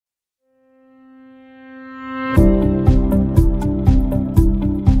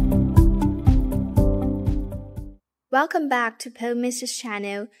Welcome back to PowMr's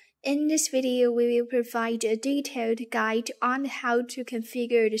channel. In this video, we will provide a detailed guide on how to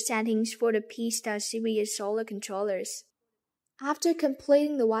configure the settings for the Pstar series solar controllers. After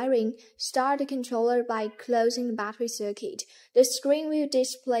completing the wiring, start the controller by closing the battery circuit. The screen will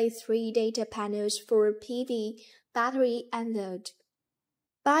display 3 data panels for PV, battery, and load.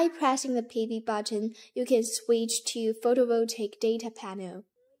 By pressing the PV button, you can switch to photovoltaic data panel,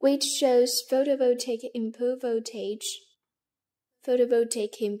 which shows photovoltaic input voltage,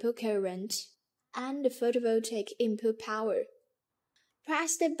 photovoltaic input current, and photovoltaic input power.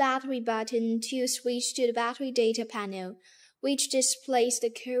 Press the battery button to switch to the battery data panel, which displays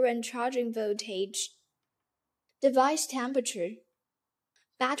the current charging voltage, device temperature,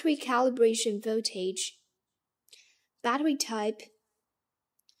 battery calibration voltage, battery type,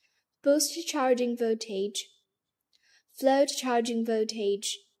 boost charging voltage, float charging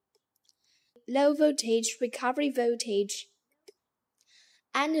voltage, low voltage recovery voltage,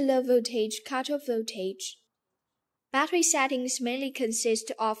 and low voltage cutoff voltage. Battery settings mainly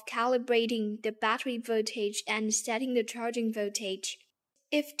consist of calibrating the battery voltage and setting the charging voltage.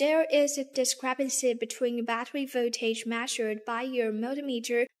 If there is a discrepancy between battery voltage measured by your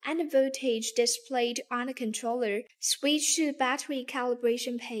multimeter and the voltage displayed on the controller, switch to the battery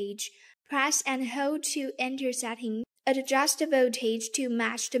calibration page. Press and hold to enter setting. Adjust the voltage to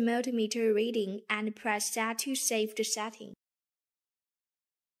match the multimeter reading and press Set to save the setting.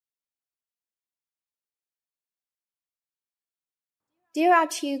 There are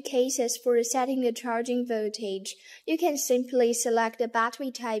 2 cases for setting the charging voltage. You can simply select the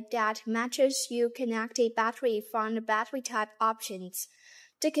battery type that matches your connected battery from the battery type options.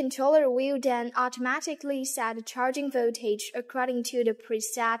 The controller will then automatically set the charging voltage according to the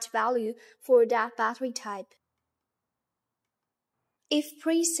preset value for that battery type. If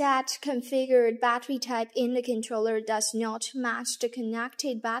preset configured battery type in the controller does not match the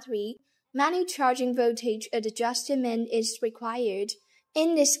connected battery, manual charging voltage adjustment is required.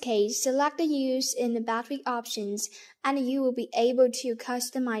 In this case, select the Use in the battery options and you will be able to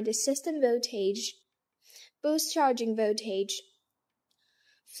customize the system voltage, boost charging voltage,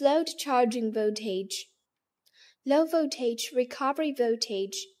 float charging voltage, low voltage recovery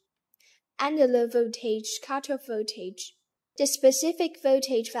voltage, and the low voltage cutoff voltage. The specific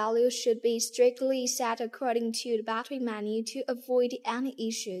voltage value should be strictly set according to the battery menu to avoid any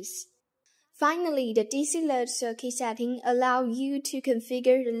issues. Finally, the DC load circuit setting allows you to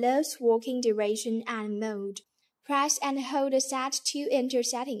configure the load's working duration and mode. Press and hold the Set to enter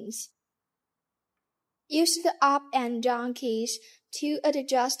settings. Use the up and down keys to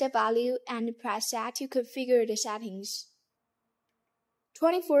adjust the value and press Set to configure the settings.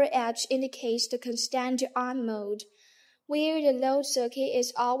 24H indicates the constant on mode, where the load circuit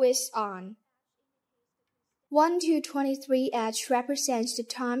is always on. 1 to 23H represents the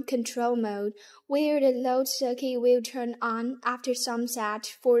time control mode, where the load circuit will turn on after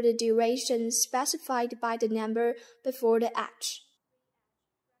sunset for the duration specified by the number before the H.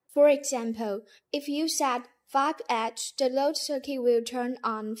 For example, if you set 5H, the load circuit will turn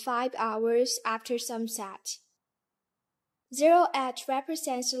on 5 hours after sunset. 0H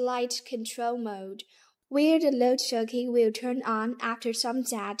represents the light control mode, where the load circuit will turn on after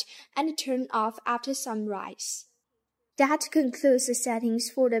sunset and turn off after sunrise. That concludes the settings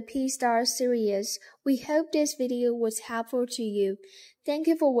for the Pstar series. We hope this video was helpful to you. Thank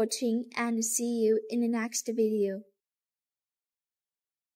you for watching and see you in the next video.